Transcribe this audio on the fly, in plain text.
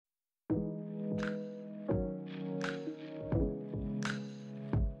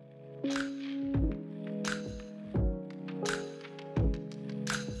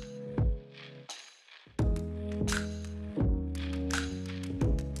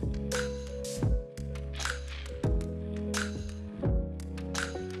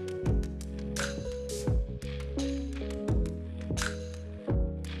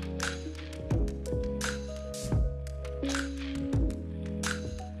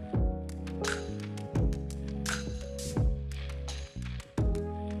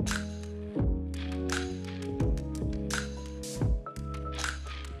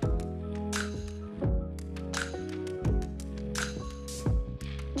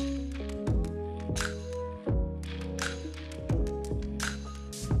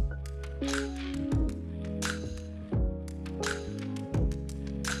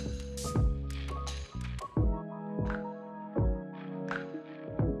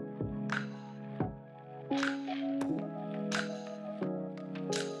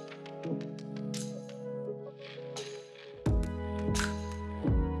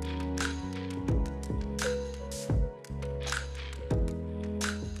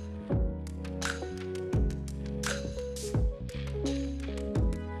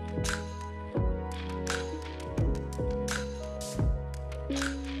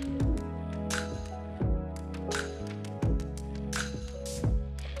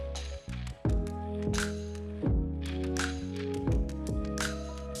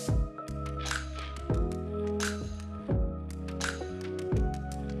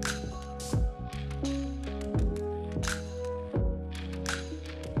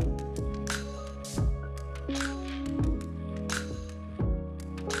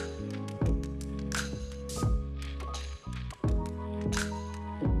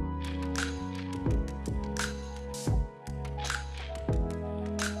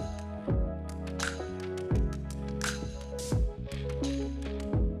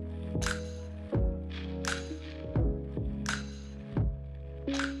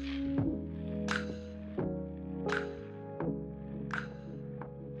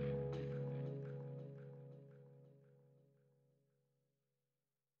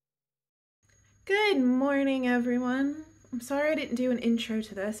Good morning, everyone. I'm sorry I didn't do an intro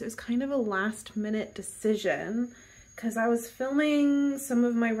to this. It was kind of a last-minute decision because I was filming some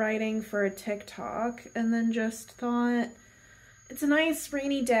of my writing for a TikTok and then just thought it's a nice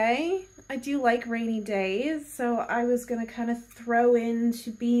rainy day. I do like rainy days, so I was gonna kind of throw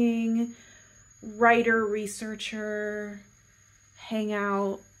into being writer, researcher,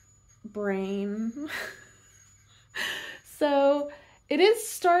 hangout, brain. So it is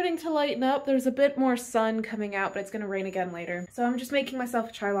starting to lighten up. There's a bit more sun coming out, but it's gonna rain again later. So I'm just making myself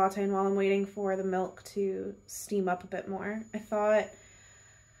a chai latte, and while I'm waiting for the milk to steam up a bit more, I thought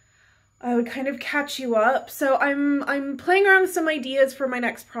I would kind of catch you up. So I'm playing around with some ideas for my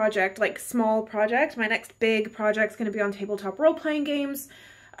next project, like small project. My next big project's gonna be on tabletop role-playing games,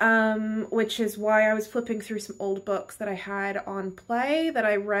 which is why I was flipping through some old books that I had on Play that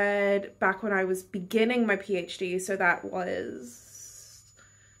I read back when I was beginning my PhD. So that was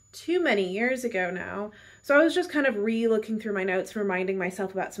too many years ago now. So I was just kind of re-looking through my notes, reminding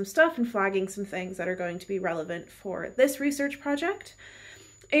myself about some stuff and flagging some things that are going to be relevant for this research project.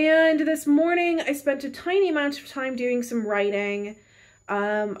 And this morning I spent a tiny amount of time doing some writing.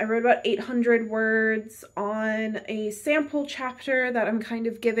 I wrote about 800 words on a sample chapter that I'm kind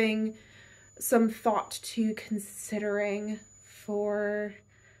of giving some thought to considering for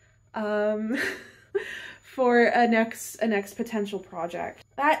for a next potential project.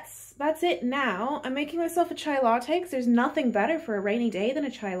 That's it now. I'm making myself a chai latte because there's nothing better for a rainy day than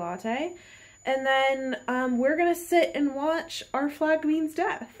a chai latte. And then we're gonna sit and watch Our Flag Means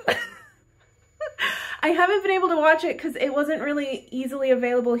Death. I haven't been able to watch it because it wasn't really easily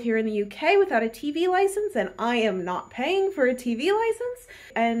available here in the UK without a TV license, and I am not paying for a TV license.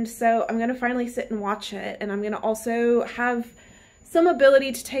 And so I'm gonna finally sit and watch it, and I'm gonna also have some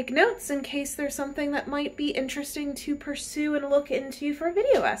ability to take notes in case there's something that might be interesting to pursue and look into for a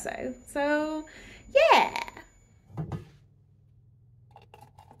video essay. So, yeah!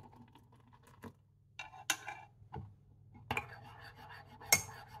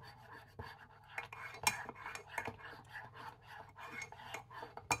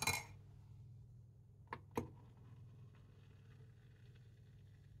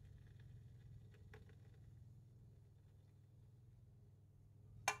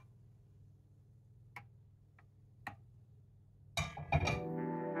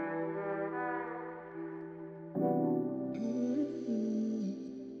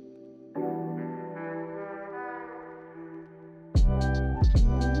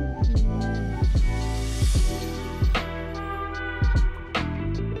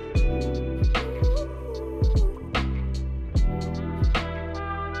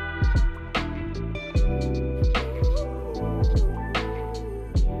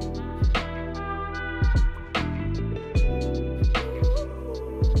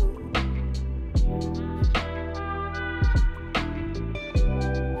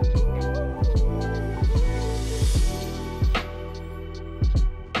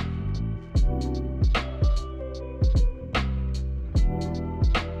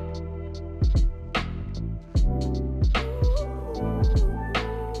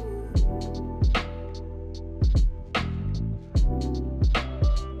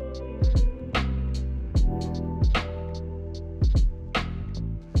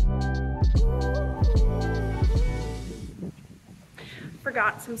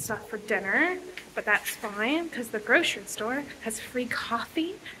 Forgot some stuff for dinner, but that's fine because the grocery store has free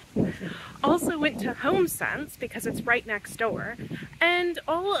coffee. Also went to HomeSense because it's right next door, and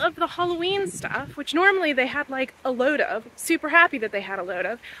all of the Halloween stuff, which normally they had like a load of, super happy that they had a load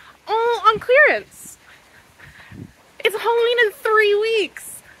of, all on clearance. It's Halloween in 3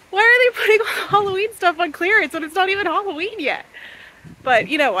 weeks. Why are they putting all the Halloween stuff on clearance when it's not even Halloween yet? But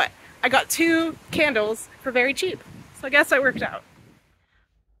you know what? I got 2 candles for very cheap, so I guess that worked out.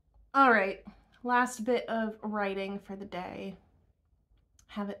 Alright, last bit of writing for the day.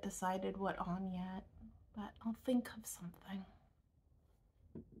 Haven't decided what on yet, but I'll think of something.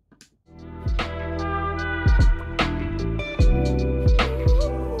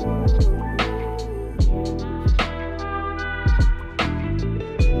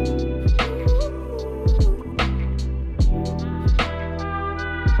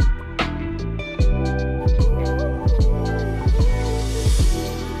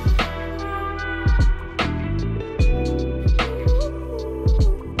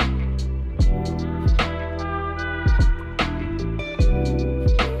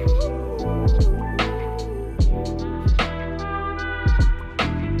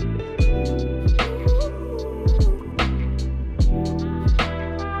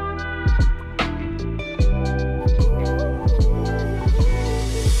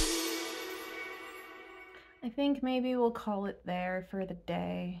 maybe we'll call it there for the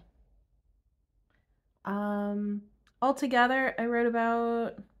day. Altogether, I wrote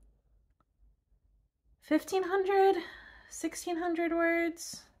about 1,500, 1,600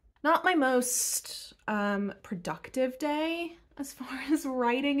 words. Not my most productive day as far as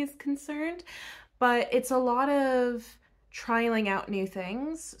writing is concerned, but it's a lot of trialing out new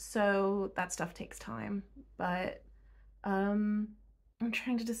things, so that stuff takes time. But I'm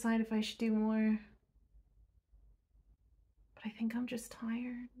trying to decide if I should do more. But I think I'm just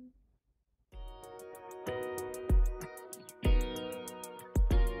tired.